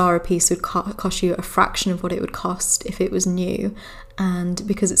a Zara piece would cost you a fraction of what it would cost if it was new. And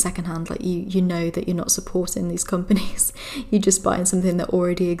because it's secondhand, like you know that you're not supporting these companies. You're just buying something that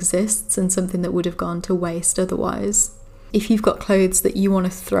already exists and something that would have gone to waste otherwise. If you've got clothes that you want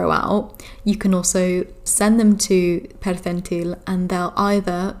to throw out, you can also send them to Percentil, and they'll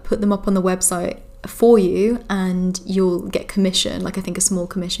either put them up on the website for you and you'll get commission, like I think a small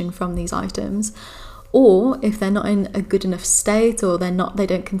commission from these items. Or if they're not in a good enough state, or they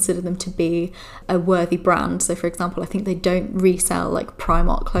don't consider them to be a worthy brand, so for example, I think they don't resell like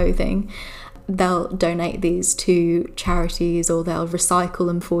Primark clothing, they'll donate these to charities, or they'll recycle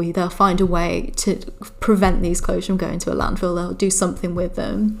them for you. They'll find a way to prevent these clothes from going to a landfill. They'll do something with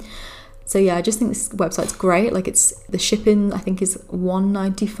them. So yeah, I just think this website's great. Like, it's, the shipping I think is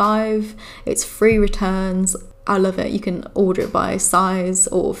 $1.95. It's free returns. I love it. You can order it by size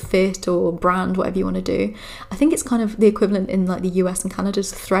or fit or brand, whatever you want to do. I think it's kind of the equivalent in like the US and Canada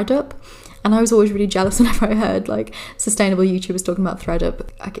to ThreadUp. And I was always really jealous whenever I heard like sustainable YouTubers talking about ThreadUp,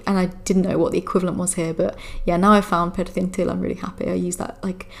 and I didn't know what the equivalent was here. But yeah, now I've found Percentil, I'm really happy. I use that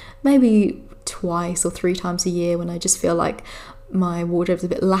like maybe twice or 3 times a year when I just feel like my wardrobe's a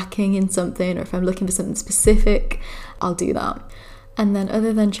bit lacking in something, or if I'm looking for something specific, I'll do that. And then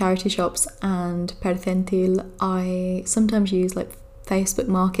other than charity shops and Percentil, I sometimes use like Facebook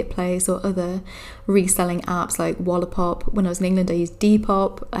Marketplace or other reselling apps like Wallapop. When I was in England, I used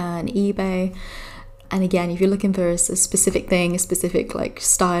Depop and eBay. And again, if you're looking for a specific thing, a specific like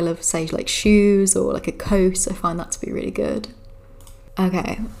style of, say, like shoes or like a coat, I find that to be really good.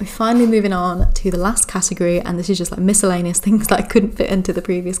 Okay, we're finally moving on to the last category, and this is just like miscellaneous things that I couldn't fit into the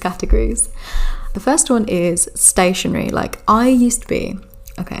previous categories. The first one is stationery. Like, I used to be,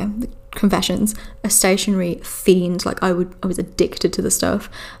 okay, confessions, a stationery fiend. Like, I was addicted to the stuff.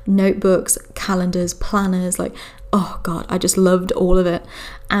 Notebooks, calendars, planners, like, oh god, I just loved all of it.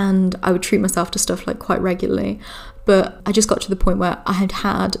 And I would treat myself to stuff like quite regularly. But I just got to the point where I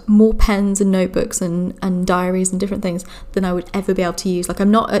had more pens and notebooks and diaries and different things than I would ever be able to use. Like, I'm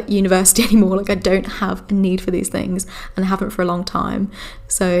not at university anymore. Like, I don't have a need for these things, and I haven't for a long time.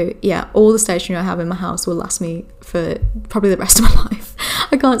 So yeah, all the stationery I have in my house will last me for probably the rest of my life.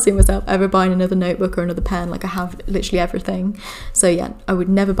 I can't see myself ever buying another notebook or another pen. Like, I have literally everything. So yeah, I would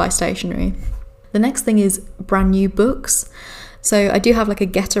never buy stationery. The next thing is brand new books. So I do have like a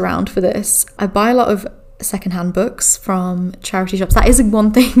get around for this. I buy a lot of secondhand books from charity shops. That is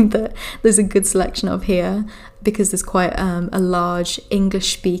one thing that there's a good selection of here, because there's quite a large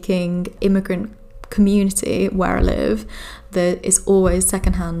English speaking immigrant community where I live. There is always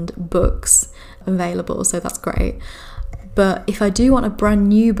secondhand books available, so that's great. But if I do want a brand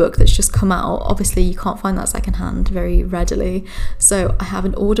new book that's just come out, obviously you can't find that secondhand very readily. So I have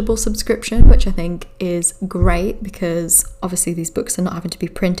an Audible subscription, which I think is great, because obviously these books are not having to be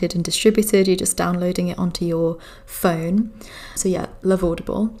printed and distributed. You're just downloading it onto your phone. So yeah, love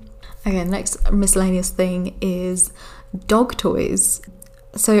Audible. Okay, the next miscellaneous thing is dog toys.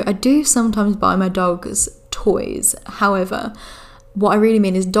 So I do sometimes buy my dogs toys. However, what I really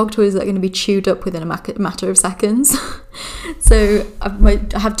mean is dog toys that are going to be chewed up within a matter of seconds. So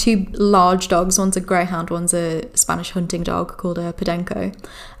I have 2 large dogs. One's a greyhound, one's a Spanish hunting dog called a Podenco.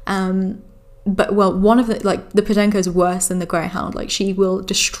 But well, one of the, like, the Podenco is worse than the greyhound. Like, she will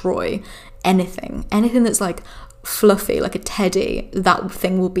destroy anything that's like fluffy, like a teddy. That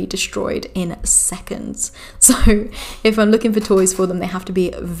thing will be destroyed in seconds. So if I'm looking for toys for them, they have to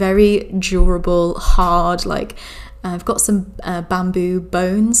be very durable, hard. Like, I've got some bamboo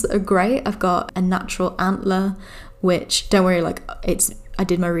bones that are great. I've got a natural antler, which, don't worry, like, I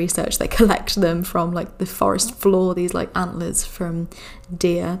did my research. They collect them from like the forest floor, these like antlers from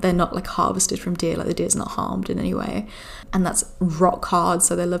deer. They're not like harvested from deer, like the deer's not harmed in any way. And that's rock hard,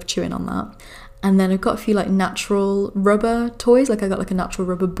 so they love chewing on that. And then I've got a few like natural rubber toys. Like, I got like a natural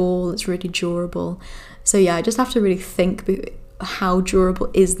rubber ball that's really durable. So yeah, I just have to really think how durable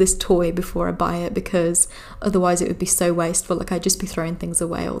is this toy before I buy it, because otherwise it would be so wasteful. Like, I'd just be throwing things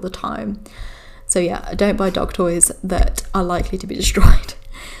away all the time. So yeah, I don't buy dog toys that are likely to be destroyed.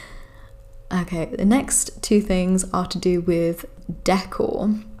 Okay, the next 2 things are to do with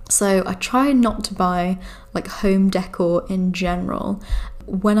decor. So I try not to buy like home decor in general.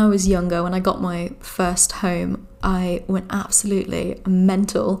 When I was younger, when I got my first home, I went absolutely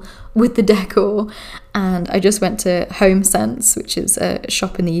mental with the decor, and I just went to Home Sense, which is a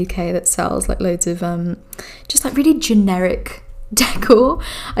shop in the UK that sells like loads of just like really generic decor.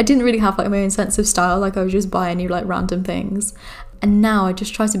 I didn't really have like my own sense of style. Like, I was just buying you like random things. And now I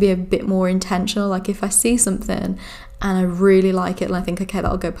just try to be a bit more intentional. Like if I see something and I really like it and I think, okay,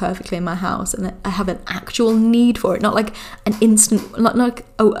 that'll go perfectly in my house, and I have an actual need for it, not like an instant, not like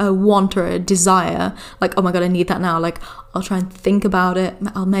a want or a desire, like, oh my god, I need that now. Like I'll try and think about it.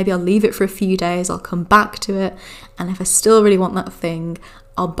 Maybe I'll leave it for a few days, I'll come back to it, and if I still really want that thing,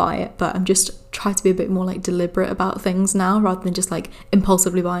 I'll buy it. But I'm just trying to be a bit more like deliberate about things now, rather than just like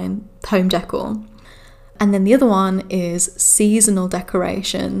impulsively buying home decor. And then the other one is seasonal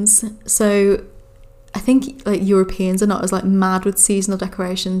decorations. So I think like Europeans are not as like mad with seasonal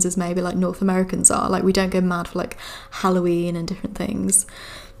decorations as maybe like North Americans are. Like we don't go mad for like Halloween and different things.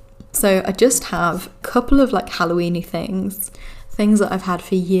 So I just have a couple of like Halloween-y things that I've had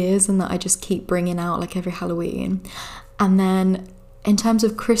for years and that I just keep bringing out like every Halloween. And then in terms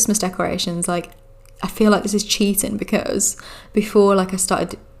of Christmas decorations, like I feel like this is cheating, because before like I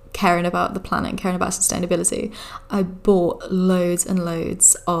started caring about the planet and caring about sustainability, I bought loads and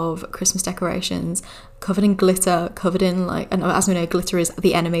loads of Christmas decorations covered in glitter, covered in like, and as we know, glitter is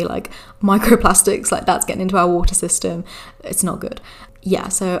the enemy, like microplastics, like that's getting into our water system. It's not good. Yeah,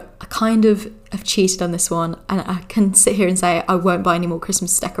 so I kind of have cheated on this one, and I can sit here and say I won't buy any more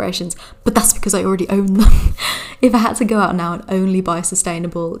Christmas decorations, but that's because I already own them. If I had to go out now and only buy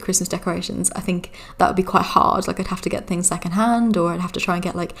sustainable Christmas decorations, I think that would be quite hard. Like I'd have to get things secondhand, or I'd have to try and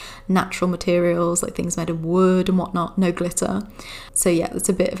get like natural materials, like things made of wood and whatnot, no glitter. So yeah, it's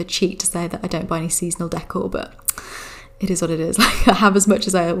a bit of a cheat to say that I don't buy any seasonal decor, but it is what it is. Like I have as much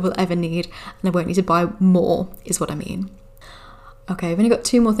as I will ever need, and I won't need to buy more, is what I mean. Okay, I've only got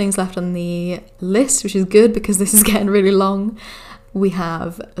 2 more things left on the list, which is good because this is getting really long. We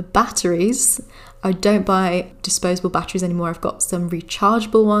have batteries. I don't buy disposable batteries anymore. I've got some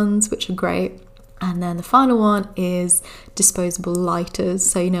rechargeable ones, which are great. And then the final one is disposable lighters.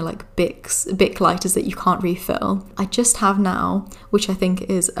 So, you know, like Bic lighters that you can't refill. I just have now, which I think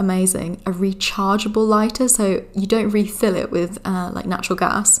is amazing, a rechargeable lighter. So you don't refill it with like natural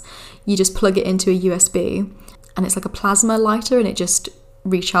gas. You just plug it into a USB. And it's like a plasma lighter, and it just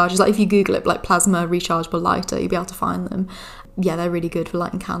recharges. Like if you Google it, like plasma rechargeable lighter, you'll be able to find them. Yeah, they're really good for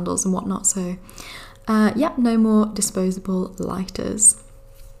lighting candles and whatnot. So yeah, no more disposable lighters.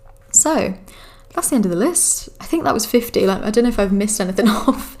 So that's the end of the list. I think that was 50. Like I don't know if I've missed anything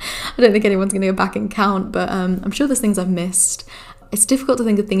off. I don't think anyone's going to go back and count, but I'm sure there's things I've missed. It's difficult to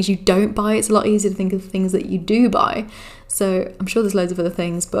think of things you don't buy. It's a lot easier to think of things that you do buy. So I'm sure there's loads of other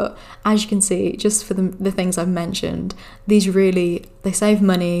things, but as you can see, just for the things I've mentioned, these really, they save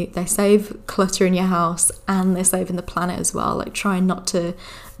money, they save clutter in your house, and they're saving the planet as well. Like trying not to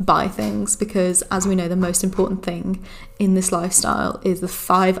buy things, because as we know, the most important thing in this lifestyle is the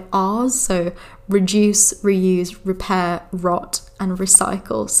 5 R's. So reduce, reuse, repair, rot, and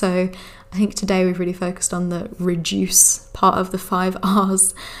recycle. So I think today we've really focused on the reduce part of the 5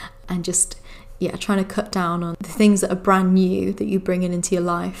 R's, and just trying to cut down on the things that are brand new that you bring into your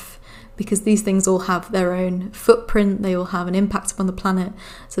life, because these things all have their own footprint, they all have an impact upon the planet.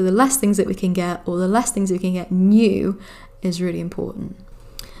 So the less things that we can get, or the less things we can get new, is really important.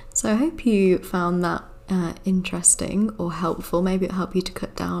 So I hope you found that interesting or helpful. Maybe it'll help you to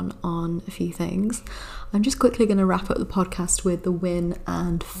cut down on a few things. I'm just quickly going to wrap up the podcast with the win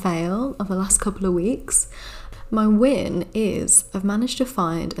and fail of the last couple of weeks. My win is I've managed to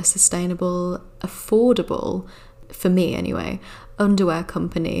find a sustainable, affordable, for me anyway, underwear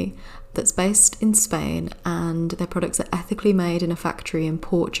company that's based in Spain, and their products are ethically made in a factory in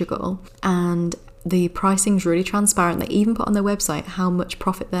Portugal, and the pricing's really transparent. They even put on their website how much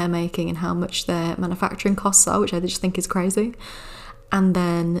profit they're making and how much their manufacturing costs are, which I just think is crazy. And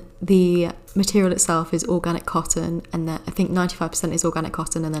then the material itself is organic cotton, and I think 95% is organic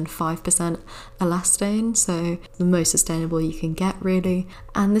cotton and then 5% elastane, so the most sustainable you can get, really.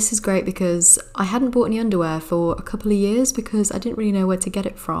 And this is great because I hadn't bought any underwear for a couple of years because I didn't really know where to get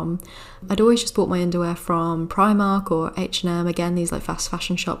it from. I'd always just bought my underwear from Primark or H&M, again, these like fast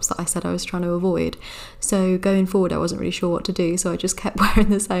fashion shops that I said I was trying to avoid. So going forward, I wasn't really sure what to do, so I just kept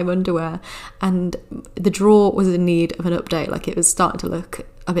wearing the same underwear, and the drawer was in need of an update. Like it was starting to look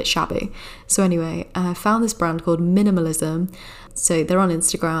a bit shabby. So anyway, I found this brand called Minimalism. So they're on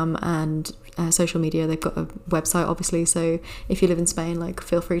Instagram and social media. They've got a website, obviously, so if you live in Spain, like,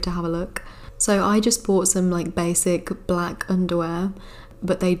 feel free to have a look. So I just bought some like basic black underwear,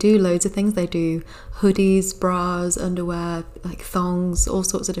 but they do loads of things. They do hoodies, bras, underwear, like thongs, all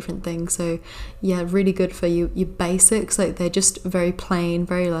sorts of different things. So yeah, really good for your basics. Like they're just very plain,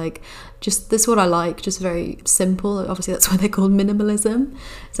 very like, just this is what I like, just very simple. Obviously that's why they're called minimalism.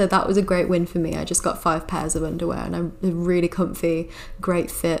 So that was a great win for me. I just got 5 pairs of underwear and they're really comfy, great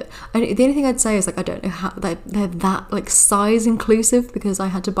fit. And the only thing I'd say is like, I don't know how they're that like size inclusive, because I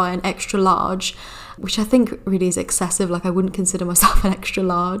had to buy an extra large, which I think really is excessive. Like I wouldn't consider myself an extra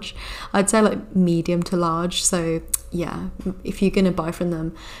large. I'd say like medium to large. So yeah, if you're gonna buy from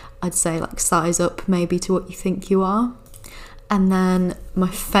them, I'd say like size up maybe to what you think you are. And then my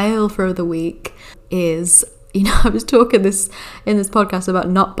fail for the week is, you know, I was talking in this podcast about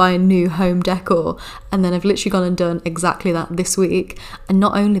not buying new home decor, and then I've literally gone and done exactly that this week. And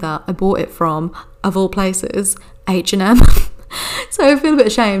not only that, I bought it from, of all places, H&M. So I feel a bit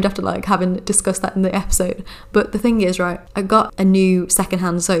ashamed after like having discussed that in the episode. But the thing is, right, I got a new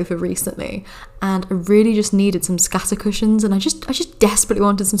secondhand sofa recently, and I really just needed some scatter cushions, and I just desperately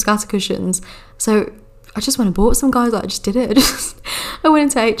wanted some scatter cushions. So I just went and bought some, guys. Like, I just did it. I went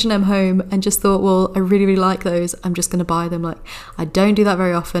into H&M Home and just thought, well, I really, really like those. I'm just going to buy them. Like, I don't do that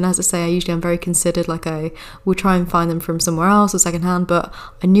very often. As I say, I'm very considered. Like, I will try and find them from somewhere else or secondhand. But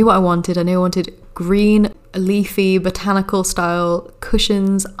I knew what I wanted. I knew I wanted green, leafy, botanical style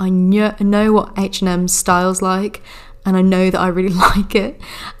cushions. I know what H&M style's like. And I know that I really like it.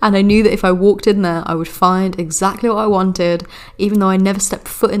 And I knew that if I walked in there, I would find exactly what I wanted, even though I never stepped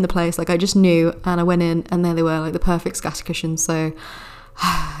foot in the place. Like, I just knew, and I went in and there they were, like the perfect scatter cushions. So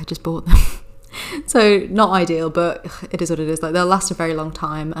I just bought them. So not ideal, but it is what it is. Like, they'll last a very long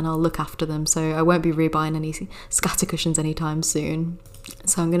time and I'll look after them. So I won't be rebuying any scatter cushions anytime soon.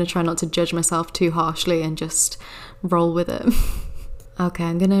 So I'm going to try not to judge myself too harshly and just roll with it. Okay,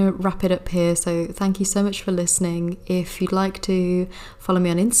 I'm going to wrap it up here. So thank you so much for listening. If you'd like to follow me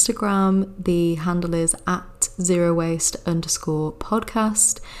on Instagram, the handle is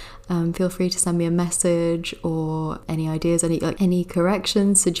 @zerowaste_podcast. Feel free to send me a message or any ideas, any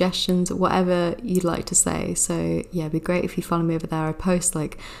corrections, suggestions, whatever you'd like to say. So yeah, it'd be great if you follow me over there. I post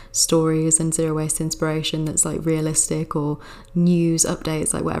like stories and zero waste inspiration that's like realistic, or news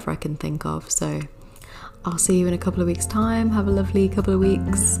updates, like whatever I can think of. So I'll see you in a couple of weeks' time. Have a lovely couple of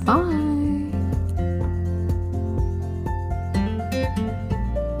weeks. Bye.